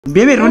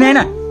Baby रुने हैन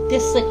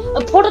त्यसै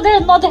फोटो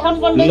नदेखाउनु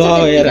पर्ने ल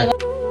हेर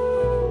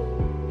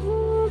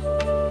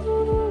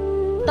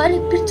तैले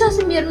पिट्छस्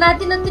मेरो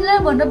नाति नातिलाई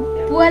भनेर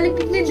बुवाले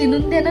पिट्नै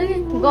दिनुहुन्थेन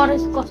कि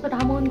गरेस कस्तो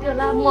ठाउँमा हुन्थ्यो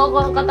होला म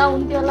कता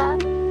हुन्थ्यो होला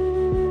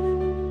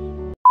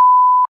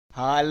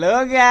हेलो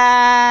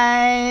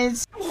गाइस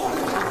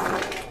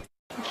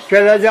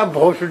केला जा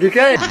भोसडी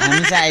के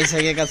हामी चाहिँ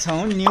आइसकेका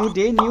छौं न्यू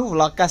डे न्यू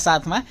व्लगका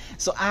साथमा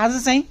सो आज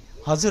चाहिँ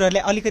हजुरहरुले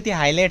अलिकति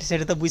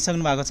हाइलाइट्सहरु त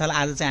बुझिसक्नु भएको छ होला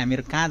आज चाहिँ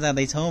हामीहरु कहाँ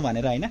जाँदै छौं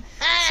भनेर हैन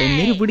सो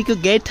मेरो बुढीको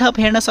गेटअप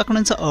हेर्न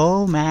सक्नुहुन्छ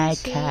ओ माय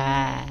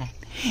गॉड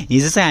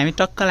हिजो चाहिँ हामी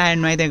टक्क लाएर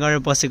नुहाइदै गरेर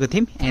बसेको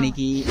थियौं यानी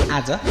कि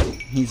आज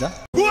हिजो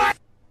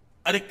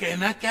अरे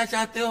कहना क्या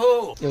चाहते हो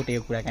एउटै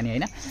कुराकानी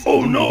हैन ओ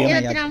नो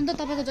यतिराम त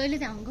तपाईको जहिले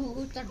चाहिँ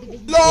हङकङको चड्डी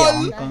देखि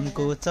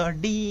हङकङको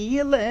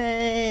चड्डीले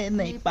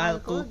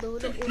नेपालको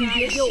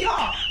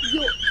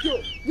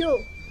यो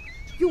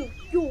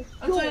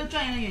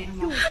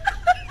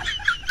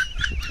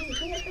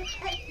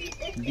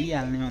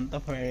दिइहाल्ने मन त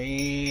फेरि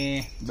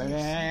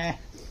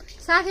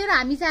साथीहरु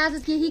हामी चाहिँ आज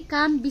केही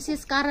काम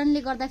विशेष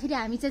कारणले गर्दाखेरि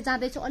हामी चाहिँ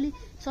जाँदैछौँ अलि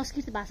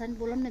संस्कृत भाषा नि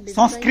बोलौँ न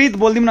संस्कृत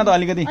बोल्दिम न त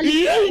अलिकति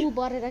उ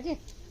गरेर के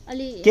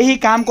अलि केही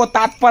कामको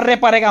तात्पर्य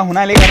परेका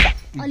हुनाले गर्दा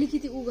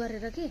अलिकति उ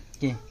गरेर के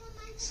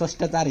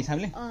शिष्टाचार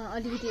हिसाबले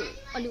अलिकति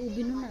अलि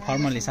उभिनु न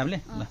फर्मल हिसाबले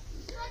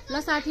ल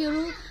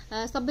साथीहरु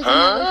सबैजना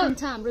वेलकम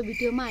छ हाम्रो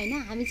भिडियोमा हैन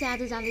हामी चाहिँ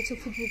आज जाँदैछौँ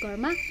फुपू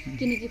घरमा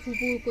किनकि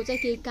फुपूको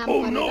चाहिँ केही काम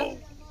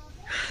गरेर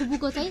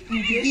फुपूको चाहिँ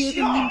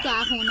बिहेको निम्तो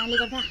आएको हुनाले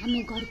गर्दा हामी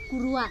घर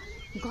कुरुवा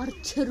घर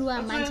छेरुवा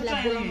मान्छेलाई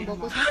बोलाउनु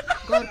भएको छ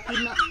घर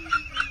पूर्ण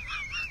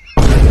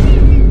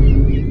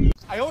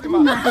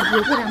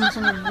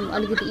राम्रोसँग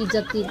अलिकति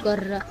इज्जत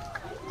गरेर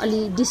अलि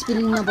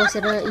डिसिप्लिनमा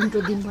बसेर इन्ट्रो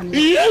दिउँ भनेर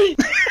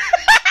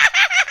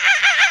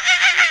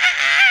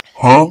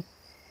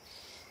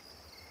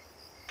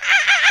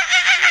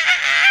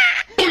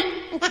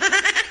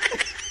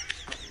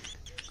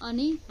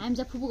अनि हामी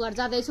चाहिँ फुपू घर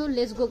जाँदैछौँ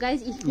लेट्स गो गाइज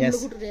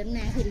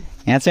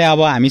यहाँ चाहिँ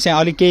अब हामी चाहिँ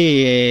अलिक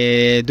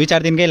केही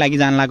 2-4 दिनकै लागि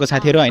जान लागेको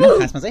साथीहरु हैन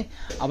खासमा चाहिँ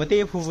अब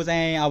त्यही फुपू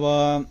चाहिँ अब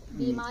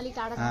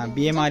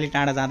बिहेमा अलि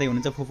टाढा जाँदै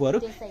हुनुहुन्छ फुपूहरु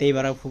त्यही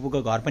भएर फुपूको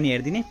घर पनि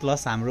हेर्दिने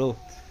प्लस हाम्रो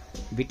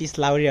ब्रिटिस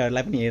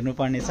लाउरीहरुलाई पनि हेर्नु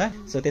पर्ने छ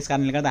सो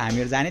त्यसकारणले गर्दा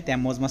हामीहरु जाने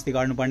त्यहाँ मोज मस्ती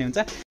गर्नुपर्ने हुन्छ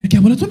क्या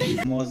बोला तूने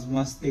मोज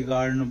मस्ती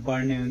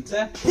गर्नुपर्ने हुन्छ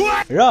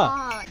र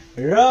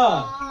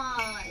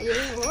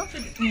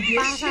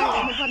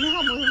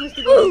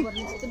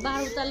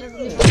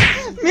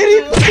मेरी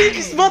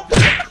किस्मत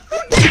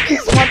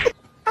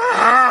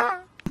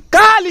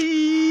काली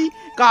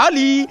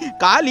काली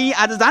काली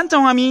आज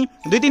जान्छौं हामी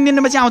 2-3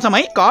 दिनपछि आउँछौं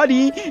है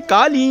काली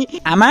काली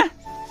आमा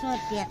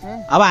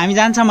अब हामी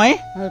जान्छौं है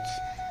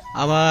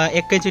अब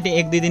एकैचोटी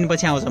 1-2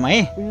 दिनपछि आउँछौं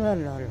है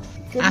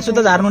आँसु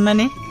त झार्नुहुन्न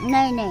नि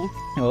नै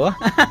हो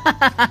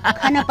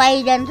खान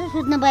पाइजान्छ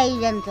सुत्न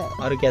पाइजान्छ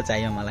अरु के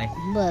चाहियो मलाई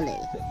बोले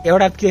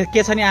एउटा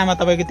के छ नि आमा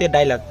तपाईको त्यो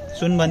डायलग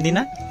सुन भन्दिन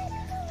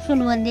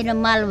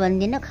माल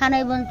भन्दिन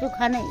खानै भन्छु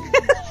खानै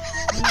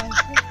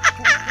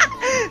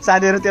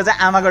साथीहरु त्यो चाहिँ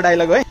आमाको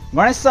डायलग हो है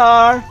गणेश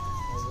सर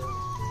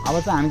अब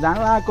चाहिँ हामी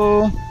जानु आको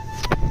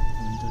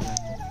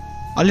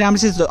अलि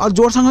राम्रोसित अलि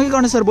जोडसँग के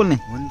गणेश सर बोल्ने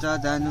हुन्छ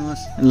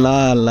जानुस् ल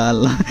ल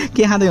ल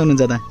के खाँदै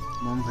हुनुहुन्छ त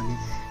ममखाली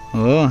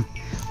हो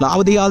ल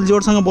अबदेखि अलि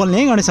जोडसँग बोल्ने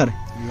है गणेश सर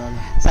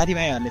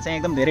साथीभाइहरूले चाहिँ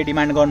एकदम धेरै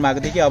डिमान्ड गर्नुभएको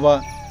थियो कि अब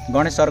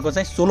गणेश सरको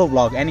चाहिँ सोलो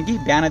ब्लग यानी कि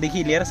बिहानदेखि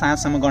लिएर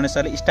साँझसम्म गणेश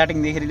सरले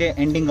स्टार्टिङदेखि लिएर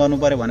एन्डिङ गर्नु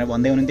पर्यो भनेर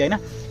भन्दै हुनुहुन्थ्यो हैन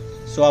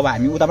सो अब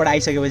हामी उताबाट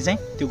आइसकेपछि चाहिँ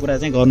त्यो कुरा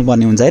चाहिँ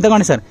गर्नुपर्ने हुन्छ है त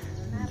गणेश सर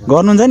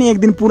गर्नुहुन्छ नि एक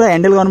दिन पुरा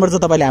ह्यान्डल गर्नुपर्छ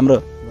तपाईले हाम्रो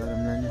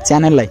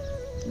च्यानललाई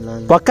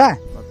पक्का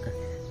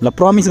ल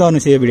प्रमिस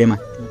गर्नुस् यो भिडियोमा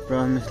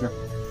प्रमिस ल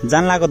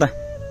जान लाग्यो त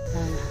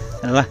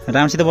ल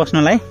राम्रोसित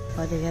बस्नु ल है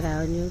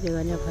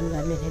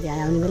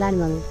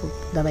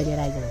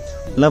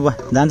ल बा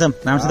जान्छौँ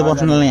राम्रोसित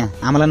बस्नु ल यहाँ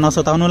आमालाई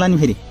नसताउनु होला नि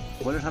फेरि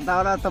भोलि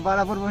सताउला त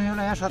बराबर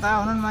बस्नुलाई यहाँ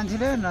सताउनु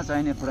मान्छेले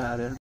नचाहिने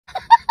कुराहरू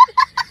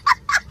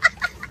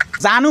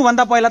जानु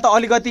भन्दा पहिला त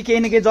अलिकति केही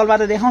न केही जलवा त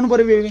देखाउनु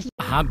पर्यो बेबी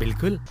हाँ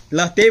बिल्कुल ल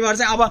त्यही भएर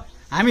चाहिँ अब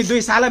हामी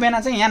 2 साल बेना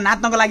चाहिँ यहाँ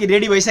नाच्नको लागि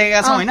रेडी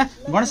भइसकेका छौं हैन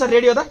गणेश सर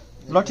रेडी हो त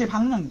लट्ठी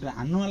फाल्नु न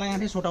हान्नु होला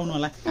यहाँ सोटाउनु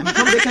होला हामी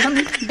सब देखेछौं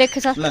नि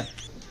देखेछ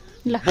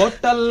ल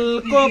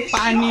बोतलको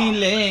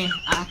पानीले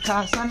आँखा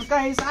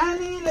सन्काइ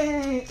सानीले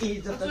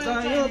इज्जत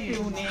गयो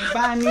पिउने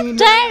बानीले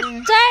चट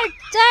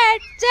चट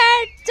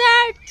चट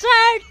चट चट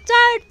चट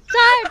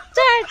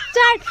चट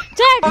चट चट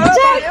चट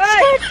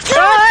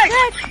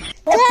चट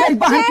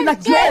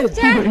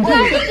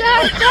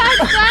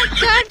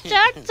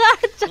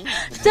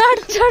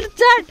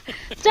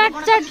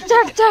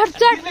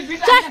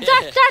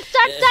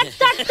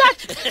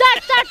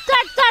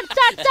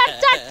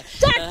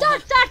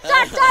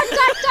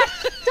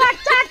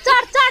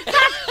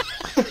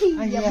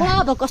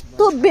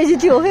कस्तो बेजी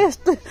थियो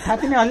यस्तो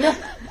साथी नै हल्यो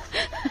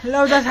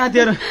लौदा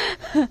साथीहरु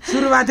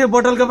सुरुवात थियो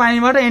बोतलको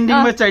पानीबाट एन्डिङ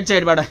भयो चैट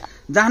चैटबाट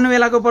जानु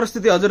बेलाको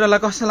परिस्थिति हजुरहरुलाई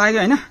कस्तो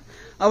लाग्यो हैन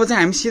अब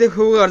चाहिँ हामी सिधै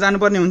फुपू घर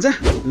जानुपर्ने हुन्छ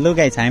ल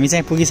गाइस हामी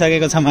चाहिँ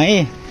पुगिसकेको छौं है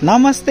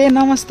नमस्ते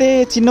नमस्ते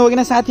चिन्नु हो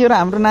किन साथीहरु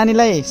हाम्रो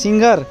नानीलाई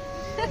सिंगर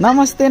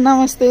नमस्ते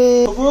नमस्ते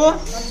फुपू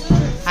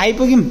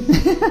आइपुग्यौं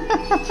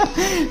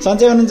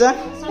सन्चै हुनुहुन्छ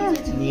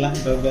ल ल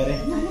गरे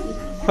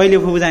कहिले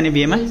फुपू जाने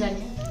बिहेमा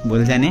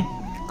भोलि जाने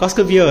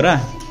कसको बिहे हो र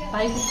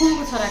भाइको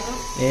फुपूको छोराको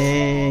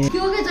ए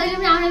त्यो के जहिले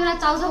पनि आउने बेला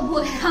चाउचाउ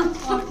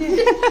बोकेर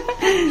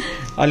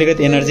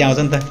अलिकति एनर्जी आउँछ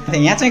नि त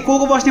यहाँ चाहिँ को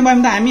बस्ने भयो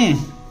भने त हामी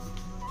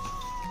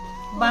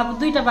बाबु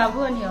दुईटा बाबु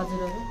अनि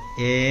हजुरहरु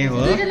ए हो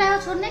दुईटा ल्यायो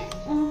छोड्ने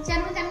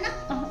च्यानमा जान्न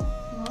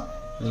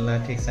ल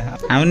ठिक छ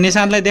हाम्रो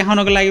निशान्तलाई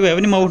देखाउनको लागि भयो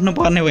भने म उठ्नु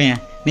पर्ने भयो यहाँ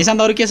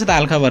निशान्त अरू के छ त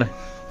हाल खबर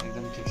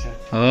एकदम ठिक छ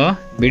हो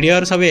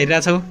भिडियोहरू सबै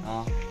हेरिरहेछौ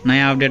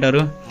नयाँ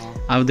अपडेटहरू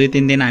अब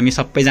 2-3 दिन हामी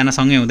सबैजना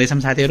सँगै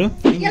हुँदैछौँ साथीहरू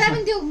केलाई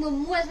पनि त्यो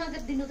मोबाइलमा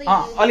दिनु त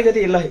अलिकति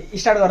ल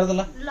स्टार्ट गर त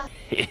ल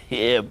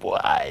ए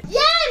बोय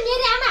ए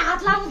मेरो आमा हात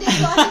लाउनु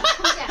दिएको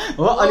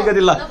हो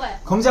अलिकति ल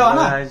खुम्चा भन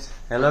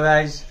hello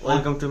guys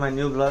welcome to my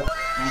new blog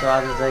so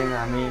आज चाहिँ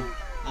हामी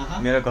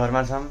मेरो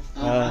घरमा छौँ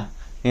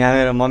यहाँ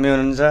मेरो मम्मी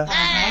हुनुहुन्छ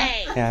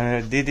यहाँ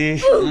मेरो दिदी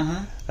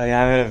र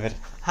यहाँ मेरो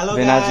हेलो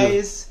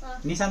गाइस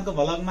निशान्तको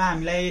भ्लगमा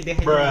हामीलाई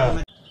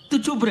देखाइदिनु तू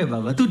चुप रे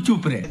बाबा तू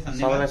चुप रे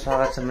सबैलाई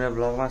स्वागत छ मेरो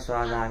ब्लगमा सो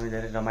आज हामी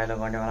धेरै रमाइलो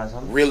गर्नेवाला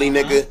छौँ रियली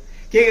निग्गा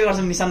के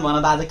गर्छौँ निशान्त भन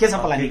त आज के छ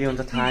प्लान के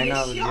हुन्छ थाहा छैन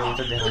अब जे हुन्छ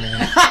देखाउने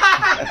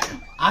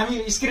हामी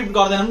स्क्रिप्ट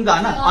गर्दैनौँ नि त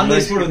हैन अन द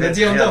स्पट हुन्छ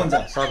जे हुन्छ हुन्छ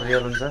सब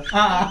रियल हुन्छ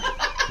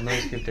नो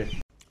स्क्रिप्टेड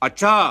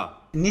अच्छा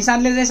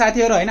निशान्तले चाहिँ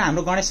साथीहरू होइन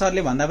हाम्रो गणेश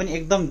सरले भन्दा पनि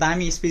एकदम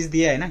दामी स्पिच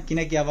दिए होइन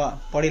किनकि अब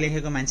पढे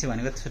लेखेको मान्छे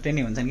भनेको छुट्टै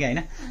नै हुन्छन् कि होइन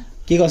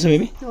के गर्छु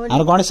बेबी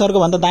हाम्रो गणेश सरको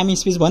भन्दा दामी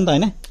स्पिच भयो नि त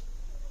होइन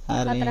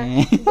अरे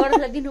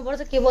बडोलाई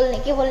दिनुपर्छ के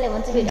बोल्ने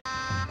भन्छ फेरि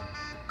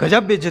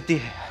गजब बेइज्जती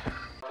है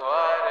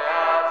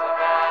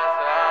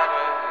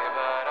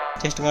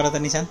टेस्ट गर त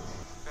निशान्त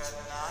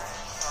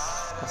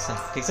कस्तो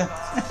ठिक छ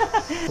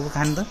फुपू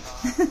खानु त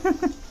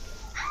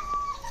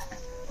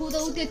फुदा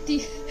उ त्यति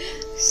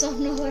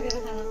सक्नु गरेर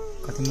खान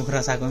कति मुख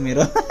रसाको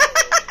मेरो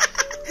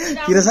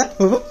पिरो छ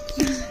फुपू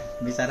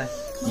बिचारा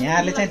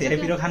यहाँहरूले चाहिँ धेरै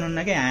पिरो खानुहुन्न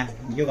क्या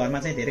यो घरमा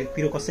चाहिँ धेरै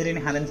पिरो कसरी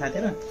नै खाँदैन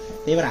साथीहरू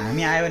त्यही भएर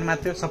हामी आयो भने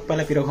मात्र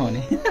सबैलाई पिरो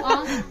खुवाउने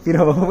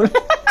पिरो हो पिरो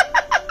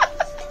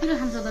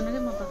खान्छ त न के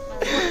म त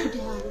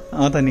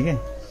त नि के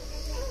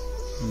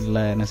ल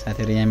हेर्नु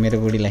साथीहरू यहाँ मेरो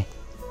बुढीलाई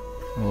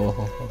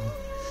ओहो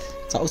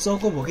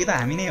चाउचाउको भोकी त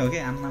हामी नै हो कि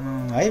आम्मा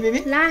है बेबी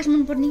लास्ट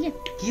मन पर्ने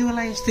के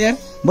होला यस्तो यार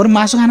बरु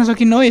मासु खान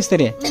सकिन्न हो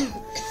यस्तरी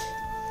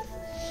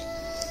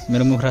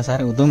मेरो मुख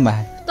रसाएर उधुम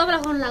भए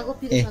तपाईलाई खान लाग्यो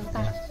पिरो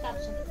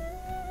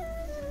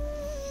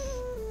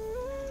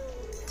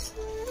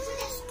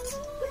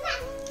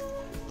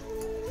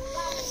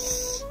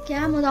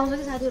क्या मजा आउँछ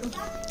कि साथीहरू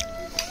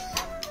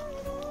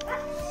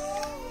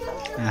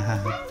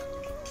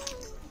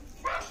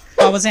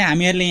अब चाहिँ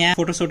हामीहरूले यहाँ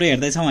फोटो सोटो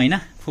हेर्दैछौँ होइन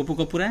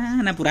फुपूको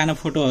पुरानो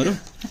फोटोहरू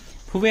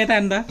फुपू यता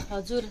नि त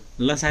हजुर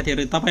ल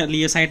साथीहरू तपाईँहरूले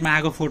यो साइडमा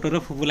आएको फोटो र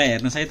फुपूलाई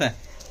हेर्नुहोस् है त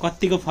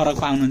कतिको फरक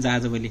पाउनुहुन्छ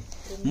आजभोलि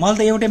मैले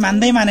त एउटै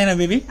मान्दै मानेन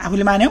बेबी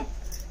आफूले मान्यौ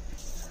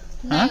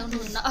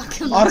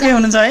अर्कै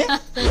हुनुहुन्छ है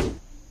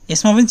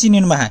यसमा पनि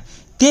चिनिनु भयो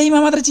त्यहीमा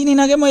मात्र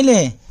चिनिन क्या मैले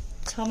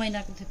 6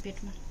 महिनाको थियो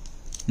पेटमा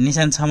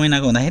निशान 6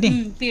 महिनाको हुँदाखेरि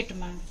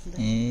पेटमा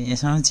ए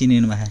यसमा पनि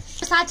चिनिनु भयो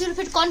साथीहरू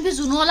फेरि कन्फ्युज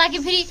हुनु होला कि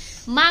फेरि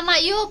मामा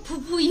यो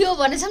फुपू यो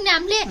भनेछौँ नि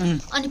हामीले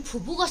अनि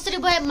फुपू कसरी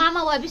भयो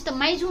मामा भएपछि त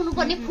माइजू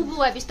हुनुपर्ने फुपू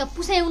भएपछि त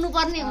पुसाइ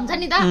हुनुपर्ने हुन्छ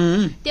नि त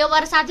त्यो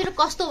भएर साथीहरू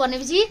कस्तो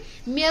भनेपछि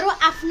मेरो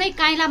आफ्नै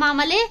काइला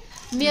मामाले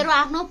मेरो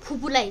आफ्नो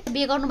फुपूलाई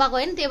बिहे गर्नु भएको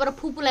होइन त्यही भएर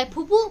फुपूलाई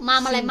फुपू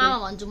मामालाई मामा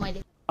भन्छु मैले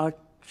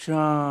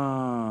अच्छा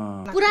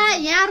पुरा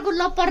यहाँहरुको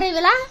लप पर्ने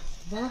बेला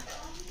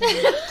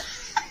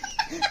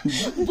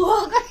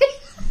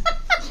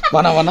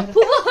भन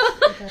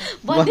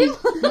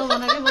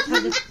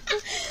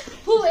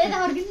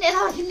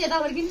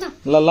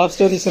ल लभ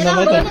स्टोरी सुनाम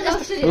है त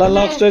ल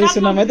लभ स्टोरी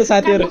सुनाम है त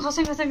साथीहरु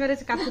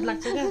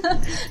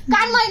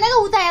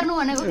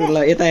ल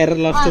यता हेरेर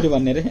लभ स्टोरी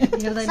भन्ने रे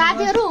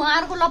साथीहरु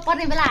उहाँहरुको लप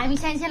पर्ने बेला हामी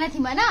साइन्सेला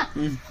थियौं हैन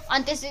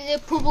अनि त्यसपछि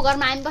फुपू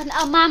घरमा हामी बस्ने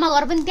अब मामा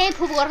घर पनि त्यही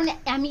फुपू घर पनि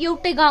हामी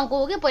एउटै गाउँको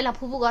हो के पहिला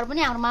फुपू घर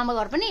पनि हाम्रो मामा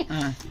घर पनि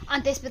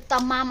अनि त्यसपछि त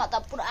मामा त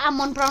पुरा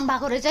मन पराउनु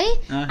भएको रहेछ है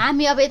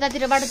हामी अब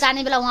यतातिरबाट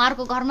जाने बेला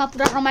उहाँहरुको घरमा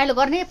पुरा रमाइलो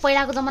गर्ने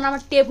पहिलाको जमानामा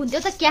टेप हुन्थ्यो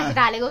त क्यासेट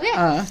हालेको के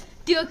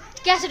त्यो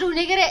क्यासेट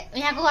हुने के रे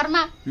यहाँको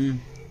घरमा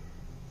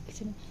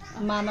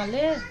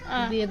मामाले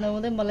बिहे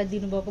नहुँदै मलाई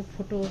दिनुभएको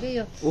फोटो हो के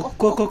यो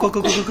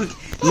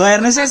ल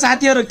हेर्नुहोस् है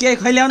साथीहरु के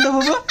खैल्याउनु त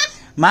फुपू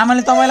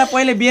मामाले तपाईलाई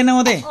पहिले बिहे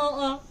नहुँदै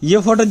यो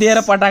फोटो दिएर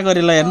पटाको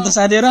रे ल हेर्नु त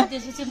साथीहरु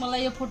त्यसपछि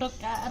मलाई यो फोटो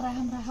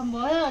राखम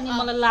भयो अनि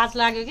मलाई लाज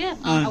लाग्यो के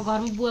अब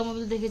घरमा बुवा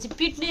मम्मीले देखेपछि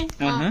पिट्ने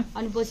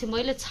अनि पछि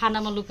मैले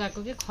छानामा लुकाएको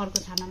के खरको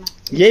छानामा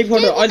यही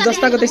फोटो अहिले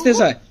जस्ताको त्यस्तै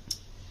छ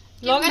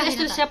लगेर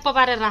यस्तो सेप्प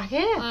पारेर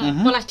राखे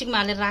प्लास्टिकमा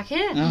हालेर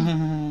राखे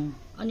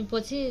अनि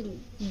पछि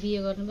बिहे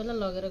गर्नु बेला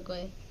लगेर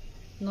गए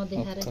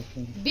नदेखाएर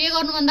बिहे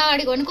गर्नुभन्दा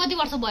अगाडि गयो भने कति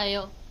वर्ष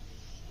भयो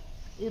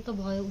यो त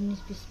भयो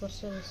 19-20 वर्ष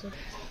यसो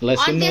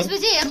अनि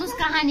त्यसपछि हेर्नुस्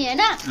कहानी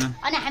हैन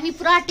अनि हामी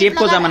पुरा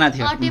टेपको जमाना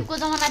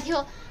थियो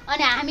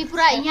अनि हामी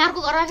पुरा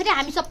यहाँहरुको घरमा फेरि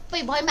हामी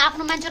सबै भएमा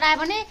आफ्नो मान्छेहरु आयो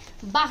भने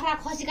बाख्रा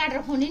खसी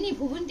काटेर खुवाउने नि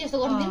फुपू नि त्यस्तो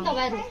गर्नु दिनु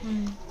तपाईहरु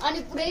अनि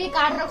पुरै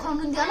काटेर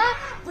खुवाउनु दियो होला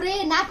पुरै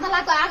नाच्न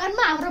लागेको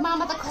आँगनमा हाम्रो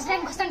मामा त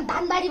खस्राङ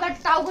धानबारीबाट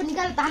टाउको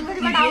निकालेर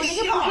धानबारीबाट आउने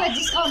के फुपूलाई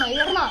जिस्काउन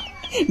हेर्न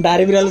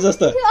दारी बिरालो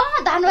जस्तो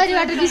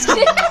धानबारीबाट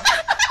निस्किने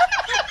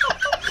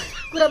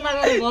कुरा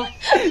नगर्नु भयो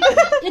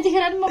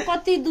यतिखेर पनि म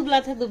कति दुब्ला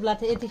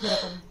थिएँ यतिखेर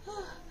पनि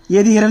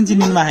यतिखेर पनि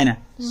चिनिनु भएन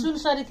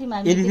सुनसरी थियौँ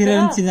हामी यतिखेर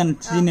पनि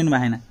चिनिनु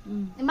भएन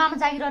मामा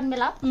जागिर गर्ने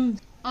बेला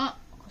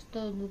कस्तो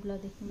दुब्ला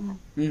देख्नु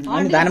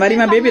अनि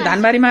धानबारीमा बेबी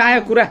धानबारीमा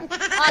आयो कुरा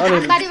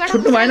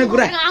छुट्नु भएन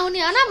कुरा आउने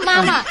हैन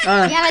मामा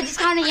यहाँलाई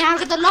जिस्काउने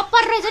यहाँको त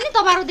लप्पर रहेछ नि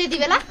तपाईहरु त्यति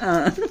बेला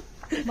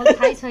मलाई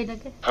थाहै छैन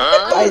के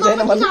थाहै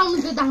छैन मलाई आउनु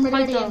त्यो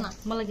धानबारी हेर्न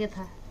मलाई के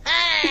थाहा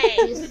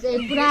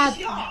पुरा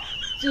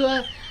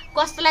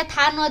कस्तोलाई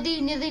थाहा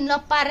नदिने दिन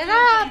लप्पारेर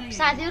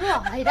साथीहरु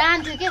हैरान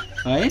थियो के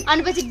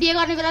अनि पछि बिहे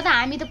गर्ने बेला त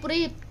हामी त पुरै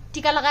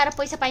टिका लगाएर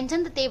पैसा पाइन्छ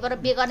नि त त्यही भएर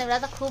बिहे गर्ने बेला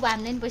त खुब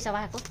हामीले नि पैसा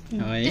भएको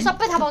त्यो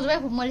सबै थाहा पाउँछु भाइ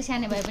मैले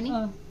सानो भए पनि ल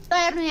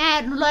हेर्नु यहाँ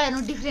हेर्नु ल हेर्नु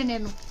डिफ्रेन्ट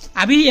हेर्नु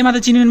अबि एमा त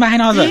चिनिनु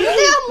भएन अझ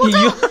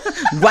यो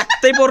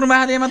ग्वात्तै पर्नु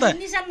भएको थियो एमा त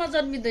निशान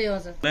नजन्मिदै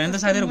अझ ल हेर्नु त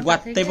साथीहरु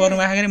ग्वात्तै पर्नु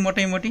भएको रे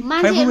मोटै मोटी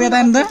खै पुग्यो त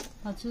नि त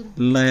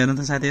ल हेर्नु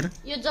त साथीहरु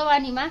यो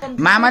जवानीमा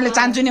मामाले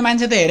चान्चुने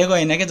मान्छे त हेरेको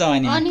हैन के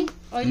जवानी अनि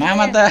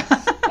मामा त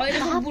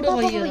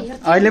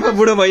अहिले पो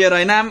बुढो भइयो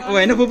हैन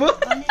हैन फुपू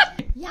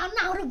यहाँ न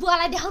हाम्रो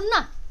बुवालाई देखाउनु न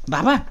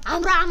बाबा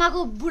हाम्रो आमाको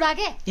बुढा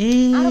के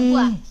हाम्रो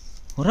बुवा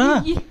हो र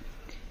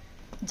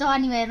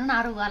जवानीमा हेर्नु न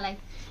हाम्रो बुवालाई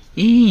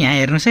यहाँ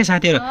हेर्नुस् है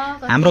साथीहरु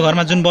हाम्रो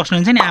घरमा जुन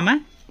बस्नुहुन्छ नि आमा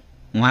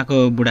उहाँको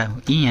बुढा हो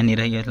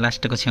यहाँनिर यो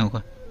लास्टको छेउको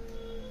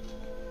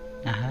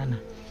आहा न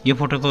यो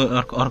फोटोको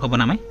अर्को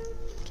बनाम है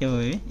के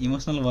भयो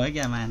इमोसनल भयो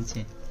क्या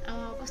मान्छे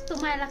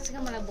कस्तो माया लाग्छ के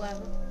मलाई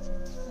बुवाको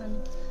अनि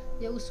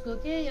यो उसको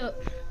के यो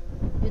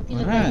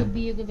तिलकको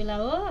बिहेको बेला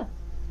हो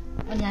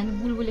अनि हामी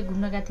बुलबुले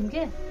घुम्न गएको थियौँ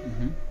के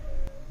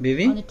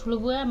बेबी अनि ठुलो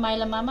बुवा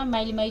माइला मामा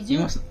माइली माइजू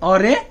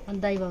अरे अनि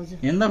दाइ भाउजू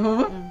हेर्नु त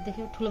फुपू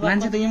देख्यो ठुलो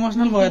मान्छे त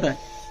इमोसनल भयो त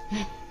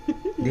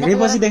धेरै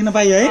पछि देख्न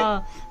पाइयो है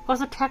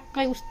कस्तो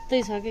ठ्याक्कै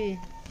उस्तै छ के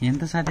हेर्नु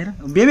त साथीहरु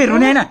बेबी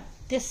रुने हैन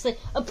त्यसै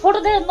फोटो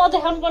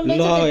नदेखाउनु पर्ने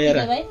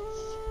भाइ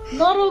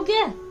नरौ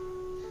के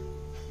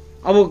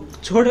अब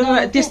छोडेर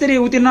त्यसरी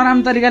उति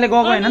नराम्रो तरिकाले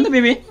गएको हैन नि त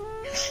बेबी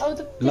अब त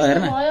ल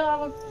हेर्न भयो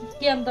अब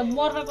के अन्त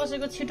मर्न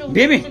कसैको छिटो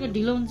बेबी कसैको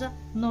ढिलो हुन्छ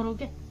नरौ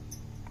के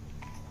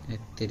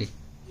यत्तरी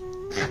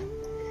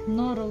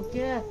नरौ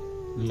के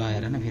ल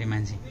हेर न फेरि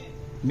मान्छे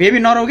बेबी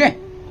नरौ के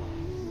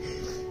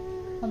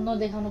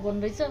नदेखाउनु पर्ने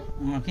रहेछ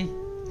के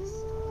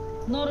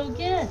नरौ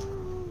के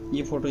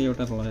यो फोटो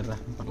एउटा लगाएर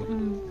राख्नु पर्ला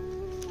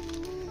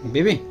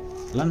बेबी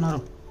ल नरौ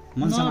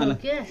मनसँग ल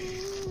के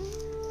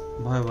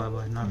भयो भयो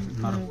भयो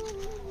नरौ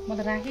म त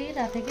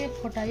राखिरहेको थिएँ के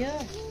फोटायो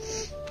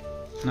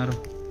नरौ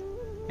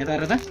यता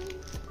हेर त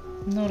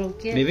नरौ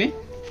के बेबी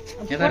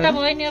फोटा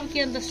भयो नि अब के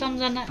अन्त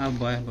सम्झना अब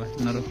भयो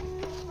भयो नरौ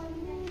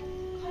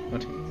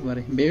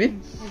गरे बेबी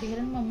यतिखेर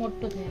म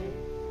मोटो थिएँ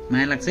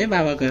माया लाग्छ है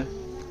बाबाको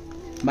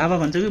बाबा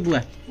भन्छ कि बुवा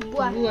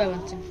बुवा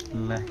भन्छ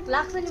ल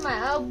लाग्छ नि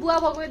माया बुवा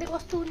भएको यति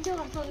कस्तो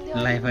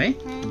हुन्थ्यो लाइफ है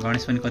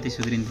गणेश पनि कति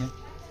सुध्रिन्थ्यो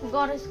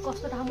गणेश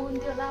कस्तो ठाउँमा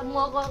हुन्थ्यो होला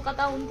म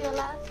कता हुन्थ्यो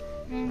होला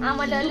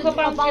आमाले अलि दुःख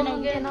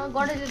पाउँथेन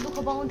गणेशले दुःख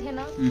पाउँथेन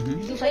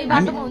सही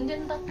बाटोमा हुन्थ्यो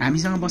नि त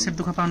हामीसँग बसेर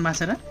दुःख पाउनु भएको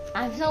छ र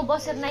हामीसँग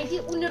बसेर नै कि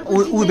उनीहरुको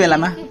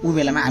ऊ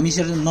बेलामा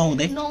हामीसँग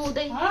नहुँदै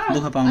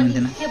दुःख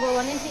पाउनुहुन्थेन के भयो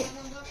भने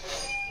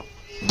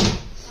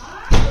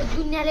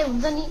दुनियाँले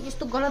हुन्छ नि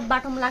यस्तो गलत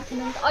बाटोमा लाग्थेन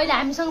नि त अहिले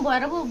हामीसँग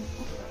भएर पो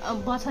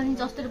बछ नि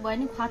जसरी भयो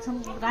नि खुवाछौँ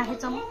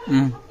राखेछौँ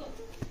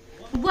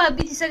बुवा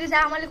बितिसकेपछि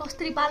आमाले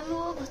कसरी पाल्नु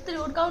कसरी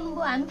हुर्काउनु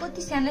भयो हामी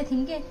कति सानै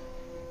थियौँ के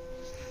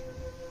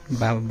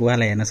बाबा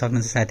बुवालाई हेर्न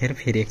सक्नुहुन्छ साथीहरु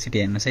फेरि एकचोटि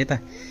हेर्नुहोस् है त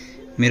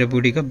मेरो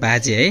बुढीको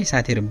बाजे है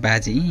साथीहरु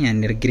बाजे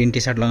यहाँनिर ग्रिन टी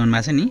सर्ट लगाउनु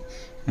भएको छ नि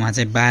उहाँ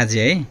चाहिँ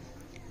बाजे है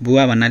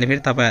बुवा भन्नाले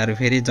फेरि तपाईहरु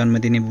फेरि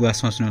जन्मदिने बुवा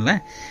सोच्नु होला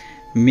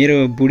मेरो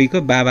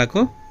बुढीको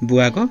बाबाको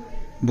बुवाको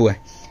बुवा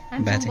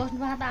बाजे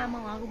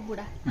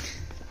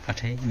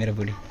अठै मेरो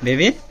बुढी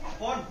बेबी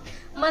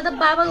म त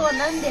बाबाको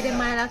भन्दा पनि धेरै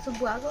माया लाग्छ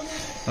बुवाको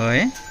हो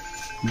है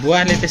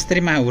बुवाले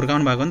त्यसरी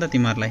हुर्काउनु भएको नि त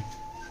तिमीहरुलाई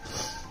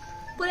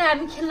पुरै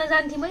हामी खेल्न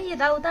जान्थ्यौँ है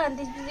यताउता अनि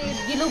त्यसपछि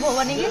ढिलो भयो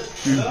भने के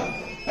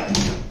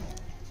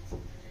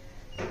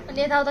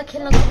अनि यताउता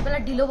खेल्न गएको बेला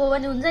ढिलो भयो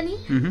भने हुन्छ नि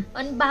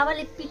अनि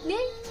बाबाले पिट्ने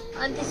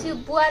अनि त्यसपछि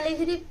बुवाले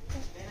फेरि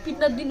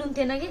पिट्न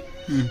दिनुहुन्थेन कि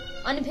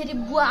अनि फेरि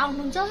बुवा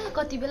आउनुहुन्छ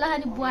कति बेला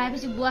अनि बुवा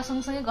आएपछि बुवा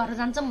सँगसँगै घर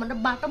जान्छौँ भनेर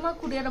बाटोमा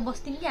कुरेर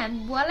बस्थ्यौँ कि हामी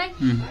बुवालाई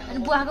अनि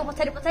बुवाको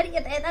पछाडि पछाडि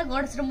यता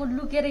गणेश र म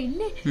लुकेर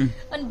हिँड्ने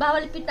अनि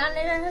बाबाले पिट्न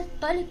हालेर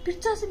तैँले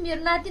पिट्छस्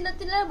मेरो नाति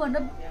नातिलाई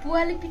भनेर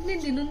बुवाले पिट्नै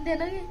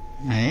दिनुहुन्थेन कि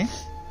है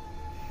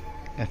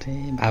अठै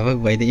भावुक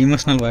भइदियो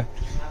इमोसनल भयो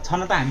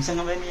छन त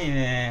हामीसँग पनि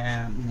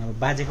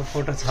बाजेको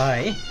फोटो छ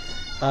है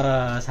तर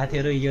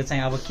साथीहरु यो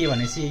चाहिँ अब के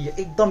भनेपछि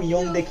एकदम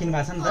यङ देखिनु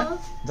भएको छ नि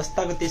त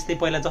जस्ताको त्यस्तै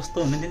पहिला जस्तो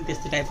हुनुहुन्थ्यो नि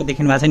त्यस्तै टाइपको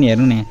देखिनु भएको छ नि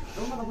हेर्नु न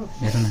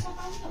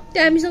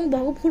त्यो हामीसँग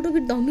भएको फोटो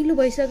फेरि धमिलो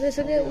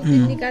भइसकेसके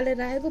निकालेर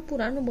राखेको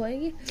पुरानो भयो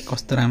कि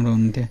कस्तो राम्रो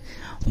हुनुहुन्थ्यो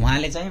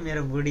उहाँले चाहिँ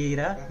मेरो बुढी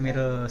र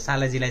मेरो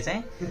सालाजीलाई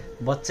चाहिँ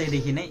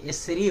बच्चैदेखि नै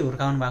यसरी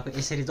हुर्काउनु भएको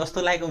यसरी जस्तो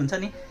लागेको हुन्छ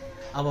नि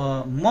अब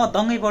म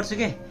दङ्गै पर्छु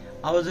के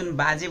अब जुन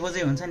बाजे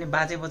बजै हुन्छ नि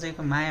बाजे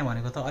बजैको माया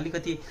भनेको त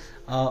अलिकति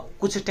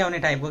कुचुट्याउने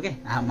टाइपको के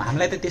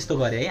हामीलाई त त्यस्तो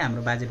गरे है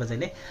हाम्रो बाजे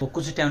बजैले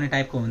कुचुट्याउने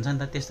टाइपको हुन्छ नि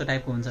त त्यस्तो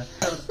टाइपको हुन्छ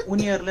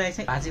उनीहरूलाई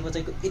चाहिँ बाजे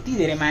बजैको यति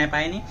धेरै माया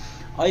पाए नि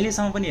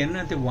अहिलेसम्म पनि हेर्नु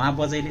न त्यो उहाँ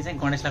बजैले चाहिँ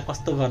गणेशलाई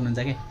कस्तो गर्नुहुन्छ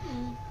कि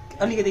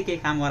अलिकति केही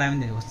काम गरायो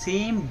भने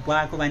सेम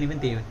बुवाको बानी पनि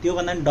त्यही हो,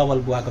 त्योभन्दा पनि डबल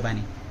बुवाको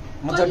बानी,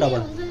 अझ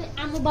डबल।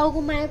 आमा बाउको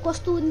माया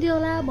कस्तो हुन्थ्यो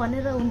होला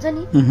भनेर हुन्छ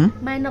नि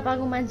माया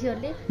नपाएको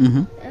मान्छेहरूले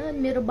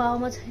मेरो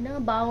बाउमा छैन,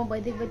 बाउमा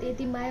भइदिएको भए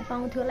यति माया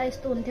पाउँथ्यो होला,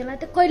 यस्तो हुन्थ्यो होला,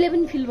 त्यो कहिले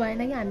पनि फिल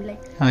भएन कि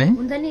हामीलाई।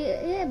 हुन्छ नि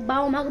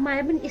बाउमाको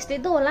माया पनि यस्तै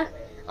त होला,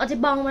 अझै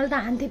बाउमाले त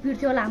हान्थे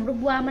पिट्थ्यो होला, हाम्रो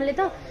बुवा आमाले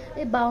त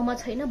बाउमा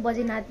छैन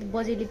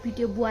बजेले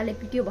पिट्यो बुवाले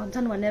पिट्यो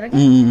भन्छन् भनेर कि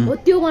हो,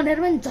 त्यो भनेर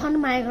पनि झन्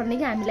माया गर्ने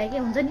कि हामीलाई के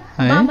हुन्छ नि।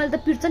 बाउमाले त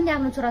पिट्छन् नि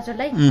आफ्नो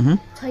छोराछोरीलाई,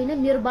 छैन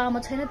मेरो बाउमा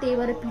छैन त्यही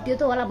भएर पिट्यो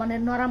त होला भनेर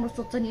नराम्रो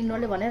सोध्छन्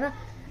यिनीहरूले भनेर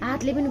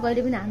हातले पनि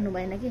कहिले पनि हान्नु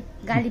भएन कि,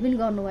 गाली पनि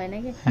गर्नु भएन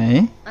कि।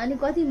 अनि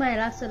कति माया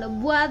लाग्छ होला,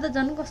 बुवा त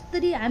झन्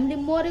कसरी हामीले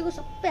मरेको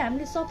सबै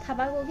हामीले सब थाहा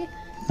पाएको कि,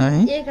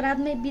 एक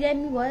रातमै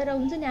बिरामी भएर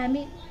हुन्छ नि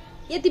हामी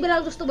यति बेला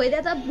जस्तो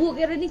भइदिए त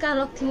बोकेर नि कहाँ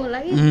लग्थ्यौँ होला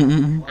कि।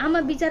 आमा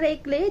बिचरा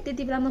एक्लै,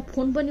 त्यति बेलामा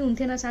फोन पनि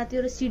हुन्थेन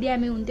साथीहरू,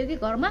 सिडियामै हुन्थ्यो कि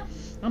घरमा,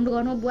 हाम्रो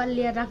घरमा बुवाले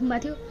ल्याएर राख्नु भएको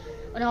थियो,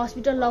 अनि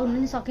हस्पिटल लगाउनु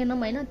पनि सकेनौँ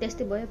होइन,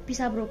 त्यस्तै भयो,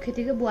 पिसाब रोक्यो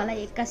थियो कि बुवालाई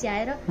एक्कासी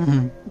आएर,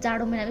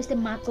 जाडो महिनामा यस्तै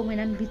माघको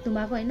महिनामा बित्नु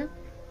भएको होइन,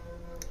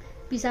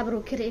 पिसाब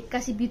रोकेर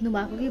एक्कासी बित्नु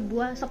भएको कि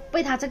बुवा,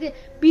 सबै थाहा छ कि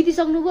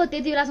बितिसक्नुभयो,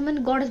 त्यति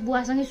बेलासम्म गणेश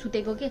बुवासँगै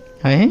सुतेको के,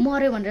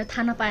 मर्यो भनेर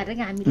थाहा नपाएर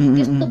कि हामीले,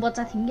 त्यस्तो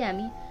बच्चा थियौँ कि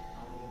हामी।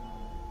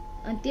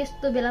 अनि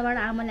त्यस्तो बेलाबाट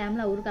आमाले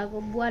हामीलाई हुर्काएको,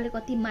 बुवाले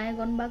कति माया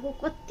गर्नुभएको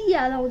कति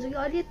याद आउँछ कि,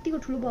 अलि यतिको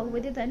ठुलो भएको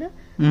भए त होइन,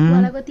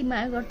 बुवालाई कति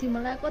माया गर्थ्यो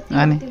मलाई, कति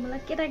गर्थ्यो मलाई,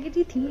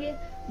 केटाकेटी थियौँ कि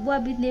बुवा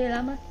बित्ने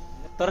बेलामा।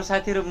 तर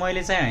साथीहरू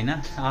मैले चाहिँ होइन,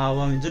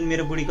 अब जुन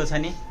मेरो बुढीको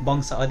छ नि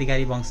वंश,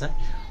 अधिकारी वंश,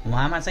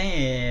 उहाँमा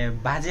चाहिँ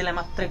बाजेलाई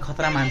मात्रै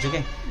खतरा मान्छु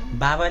क्या,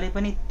 बाबाले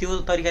पनि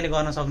त्यो तरिकाले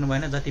गर्न सक्नु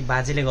भएन जति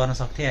बाजेले गर्न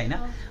सक्थे होइन,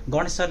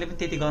 गणेश सरले पनि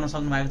त्यति गर्न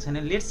सक्नु भएको छैन।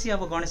 लेट्स सी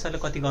अब गणेश सरले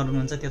कति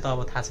गर्नुहुन्छ त्यो त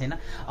अब थाहा छैन,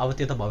 अब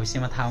त्यो त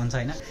भविष्यमा थाहा हुन्छ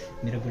होइन।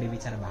 मेरो बुढी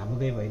बिचरा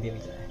भावुकै भइदियो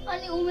बिचरा,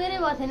 अनि उमेरै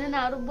भएको थिएन नि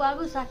हाम्रो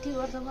बुवाको, 60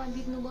 वर्षमा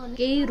बित्नु भयो,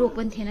 केही रोग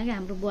पनि थिएन कि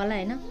हाम्रो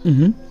बुवालाई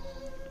होइन,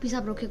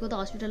 पिसाब रोकेको त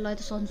हस्पिटल लगे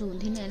त सन्चो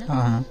हुन्थ्यो नि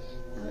होइन,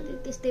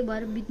 त्यस्तै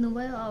भएर बित्नु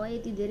भयो। अब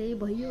यति धेरै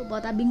भयो,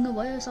 बता बिग्नु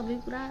भयो सबै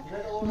कुरा,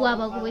 बुवा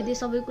भएको भइदियो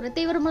सबै कुरा,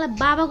 त्यही भएर मलाई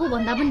बाबाको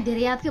भन्दा पनि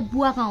धेरै याद के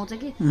बुवाको आउँछ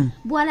कि,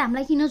 बुवाले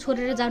हामीलाई किन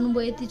छोडेर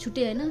जानुभयो यति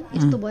छुट्टै होइन,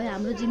 यस्तो भयो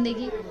हाम्रो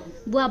जिन्दगी,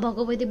 बुवा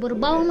भएको भइदियो, बरु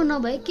बाबामा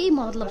नभए केही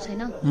मतलब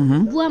छैन,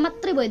 बुवा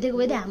मात्रै भइदिएको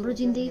भइदियो हाम्रो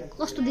जिन्दगी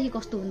कस्तोदेखि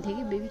कस्तो हुन्थ्यो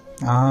कि बेबी।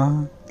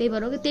 त्यही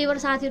भएर हो कि, त्यही भएर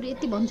साथीहरू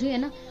यति भन्छु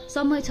होइन,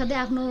 समय छँदै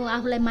आफ्नो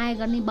आफूलाई माया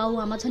गर्ने बाउ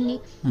आमा छन् नि,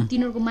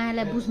 तिनीहरूको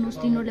मायालाई बुझ्नुहोस्,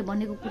 तिनीहरूले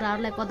भनेको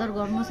कुराहरूलाई कदर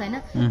गर्नुहोस्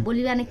होइन।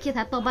 भोलि बिहान के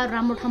थाहा तपाईँहरू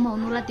राम्रो ठाउँमा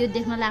हुनु होला, त्यो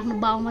देख्नलाई आफ्नो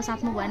बाउमा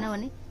साथमा भएन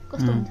भने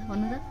कस्तो हुन्छ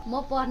भन्नु त। म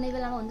पढ्ने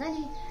बेलामा हुन्छ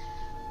नि,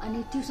 अनि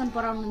ट्युसन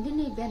पढाउनु हुन्थ्यो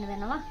नि बिहान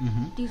बिहानमा,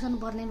 ट्युसन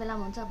पढ्ने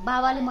बेलामा हुन्छ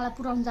बाबाले मलाई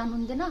पुऱ्याउनु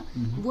जानुहुन्थेन,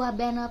 बुवा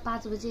बिहान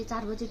 5 बजे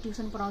 4 बजे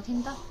ट्युसन पढाउँथ्यो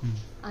नि त।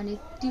 अनि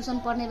ट्युसन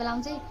पढ्ने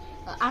बेलामा चाहिँ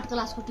 8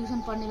 क्लासको ट्युसन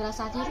पढ्ने बेला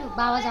साथीहरू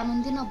बाबा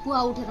जानुहुन्थेन, बुवा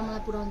उठेर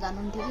मलाई पुऱ्याउनु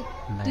जानुहुन्थ्यो कि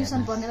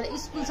ट्युसन पढ्ने बेला,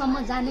 स्कुलसम्म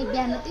जाने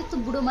बिहान त्यस्तो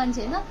बुढो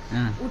मान्छे होइन,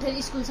 उठेर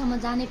स्कुलसम्म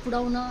जाने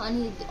पुऱ्याउन,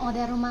 अनि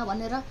अँध्यारोमा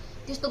भनेर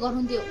त्यस्तो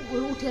गर्नुहुन्थ्यो,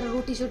 उठेर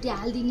रोटीसोटी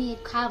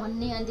हालिदिने खा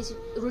भन्ने, अनि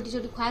त्यसपछि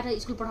रोटीसोटी खुवाएर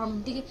स्कुल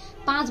पठाउनुहुन्थ्यो कि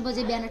 5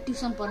 बजे बिहान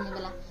ट्युसन पढ्ने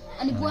बेला।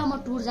 अनि बुवा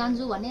म टुर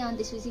जान्छु भने, अनि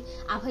त्यसपछि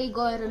आफै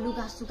गएर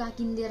लुगा सुगा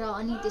किनिदिएर,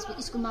 अनि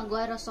त्यसपछि स्कुलमा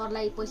गएर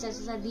सरलाई पैसा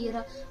सैसा दिएर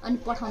अनि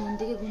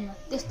पठाउनुहुन्थ्यो कि घुम्न,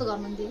 त्यस्तो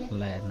गर्नुहुन्थ्यो कि।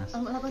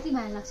 अनि मलाई कति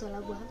माया लाग्छ होला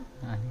बुवाको,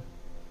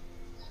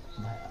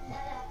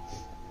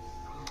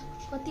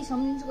 कति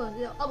सम्झिन्छु।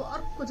 अब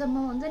अर्को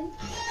जन्ममा हुन्छ नि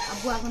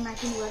बुवाको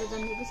नातिनी भएर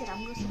जन्मेपछि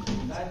राम्रो छ।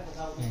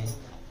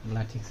 ल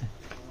ठिक छ,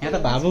 यहाँ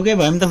त भावुकै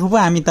भयौँ त फुपू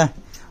हामी त।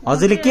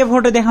 हजुरले के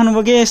फोटो देखाउनु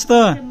भयो कि यस्तो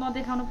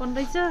नदेखाउनु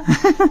पर्ने रहेछ,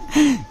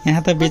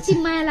 यहाँ त बेसी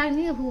माया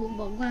लाग्ने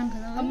भगवान,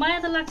 माया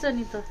त लाग्छ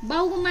नि त,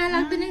 बाउको माया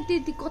लाग्दैन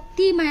त्यति,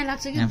 कति माया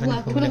लाग्छ कि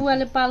बुवाको।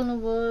 बुवाले पाल्नु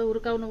भयो,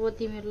 हुर्काउनु भयो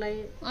तिमीहरूलाई,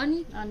 अनि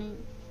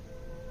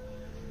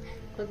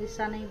कति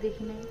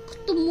सानैदेखि नै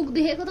कस्तो मुख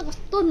देखेको त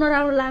कस्तो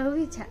नराम्रो लाग्यो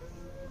कि, छा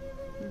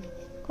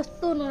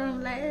कस्तो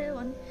नराम्रो लाग्यो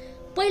भने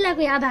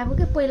पहिलाको याद आएको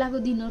क्या, पहिलाको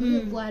दिनहरू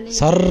बुवाले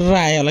सर्र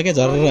आयो होला क्या,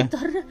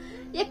 झर्र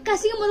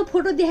एक्कासी म त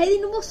फोटो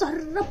देखाइदिनु भयो,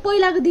 सर्र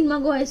पहिलाको दिनमा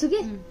गएछु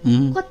कि,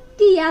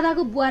 कति याद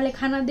आएको, बुवाले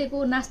खाना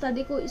दिएको, नास्ता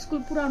दिएको, स्कुल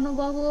पुऱ्याउन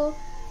गएको,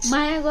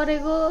 माया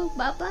गरेको,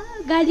 बाबा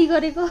गाली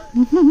गरेको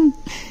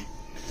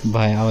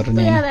भयो।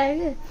 याद आयो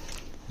कि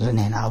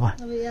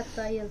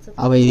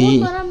अब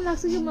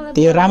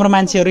त्यो राम्रो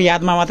मान्छेहरू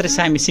यादमा मात्रै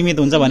सीमित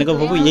हुन्छ भनेको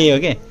फुपू यही हो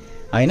कि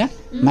होइन।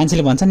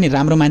 मान्छेले भन्छन् नि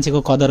राम्रो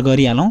मान्छेको कदर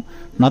गरिहालौँ,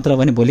 नत्र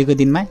भने भोलिको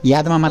दिनमा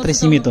यादमा मात्रै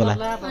सीमित होला,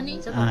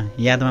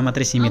 यादमा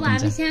मात्रै सीमित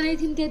हुन्छ। हामी सानै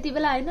थियौँ त्यति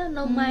बेला होइन,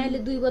 न मायाले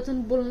 2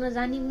 वचन बोल्न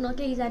जानिम न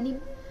केही जानिम,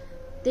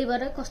 त्यही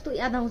भएर कस्तो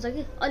याद आउँछ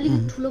कि।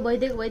 अलिकति ठुलो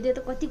भइदियो त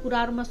कति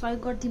कुराहरूमा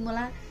सहयोग गर्थ्यौँ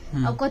मलाई,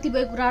 अब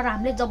कतिपय कुराहरू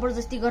हामीले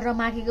जबरजस्ती गरेर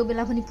मागेको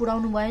बेला पनि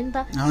पुऱ्याउनु भयो नि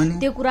त,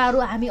 त्यो कुराहरू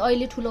हामी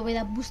अहिले ठुलो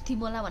भइदा बुझ्थ्यौँ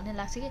मलाई भन्ने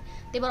लाग्छ कि।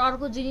 त्यही भएर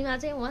अर्को जुनीमा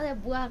चाहिँ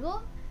उहाँ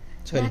बुवाको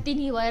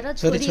नातिनी भएर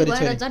छोरी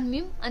भएर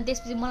जन्मियौँ, अनि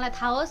त्यसपछि मलाई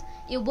थाहा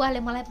होस् यो बुवाले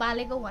मलाई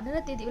पालेको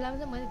भनेर, त्यति बेला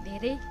चाहिँ मैले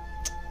धेरै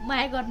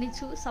माया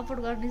गर्नेछु, सपोर्ट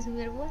गर्नेछु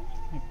मेरो बुवा।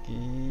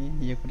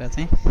 यो कुरा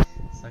चाहिँ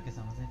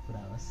सकेसम्म चाहिँ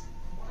पुरा होस्,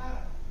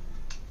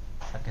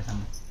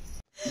 सकेसम्म।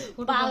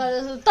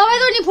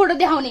 तपाईँको नि फोटो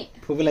देखाउने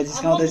फुपूलाई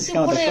जिस्काउँदै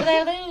फोटो हेर्दा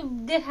हेर्दै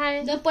देखाए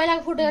जब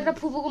पहिलाको फोटो हेरेर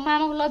फुपूको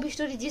मामाको लभ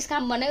स्टोरी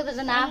जिस्काम भनेको त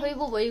झन् आफै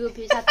पो भइगयो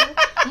फेरि साथी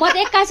म त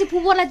एक्कासी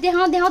फुपूलाई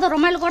देखाउँदा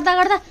रमाइलो गर्दा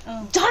गर्दा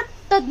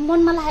झट्ट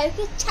मनमा लाग्यो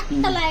कि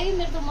छ्याक्क लाग्यो कि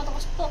मेरो त म त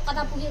कस्तो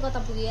कता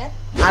पुगे यार।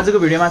 आजको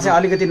भिडियोमा चाहिँ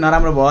अलिकति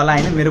नराम्रो भयो होला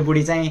होइन, मेरो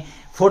बुढी चाहिँ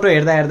फोटो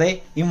हेर्दा हेर्दै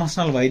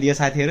इमोसनल भइदियो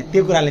साथीहरू।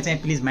 त्यो कुराले चाहिँ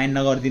प्लिज माइन्ड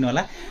नगरिदिनु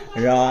होला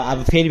र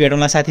अब फेरि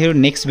भेटौँला साथीहरू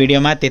नेक्स्ट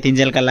भिडियोमा।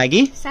 त्यतिन्जेलका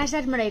लागि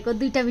साथमा रहेको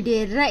 2टा भिडियो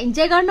हेरेर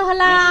इन्जोय गर्नु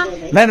होला।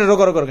 नाइ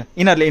रोक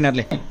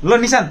यिनीहरूले ल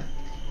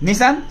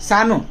निशान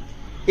सानो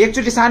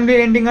एकचोटि सानले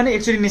एन्डिङ गर्ने,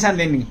 एकचोटि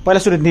निशानले एन्डिङ। पहिला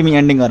सुरु तिमी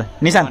एन्डिङ गर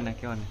निशान,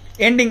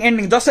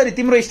 एन्डिङ जसरी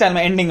तिम्रो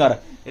स्टाइलमा एन्डिङ गर।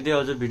 यदि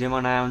हजुर भिडियोमा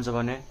नयाँ हुन्छ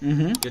भने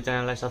यो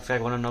च्यानललाई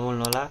सब्सक्राइब गर्न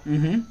नभुल्नु होला,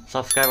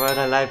 सब्सक्राइब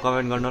गरेर लाइक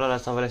कमेन्ट गर्नु होला र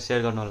सबैलाई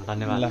सेयर गर्नु होला।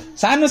 धन्यवाद।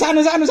 सानो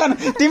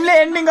तिमीले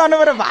एन्डिङ गर्नु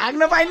पर्यो,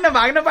 भाग्न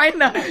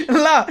पाइन्न।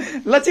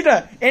 ल छिटो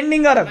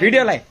एन्डिङ गर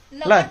भिडियोलाई।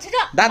 ल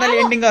दादाले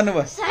एन्डिङ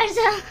गर्नुभयो।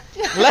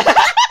 ल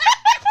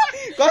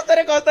कस्तो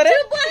रे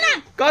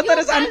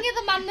सानो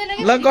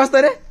ल कस्तो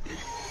रे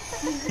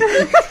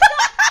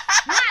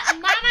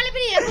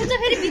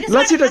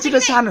ल छिटो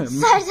सानो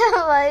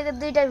भएको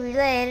 2टा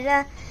भिडियो हेरेर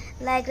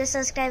लाइक र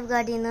सब्सक्राइब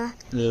गरिदिनु।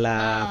 ल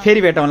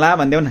फेरि भेटौँला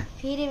भन्देऊ न।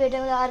 फेरि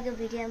भेटौँला अर्को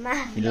भिडियोमा।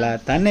 ल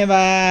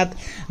धन्यवाद।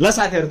 ल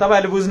साथीहरू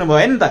तपाईँहरूले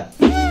बुझ्नुभयो नि त।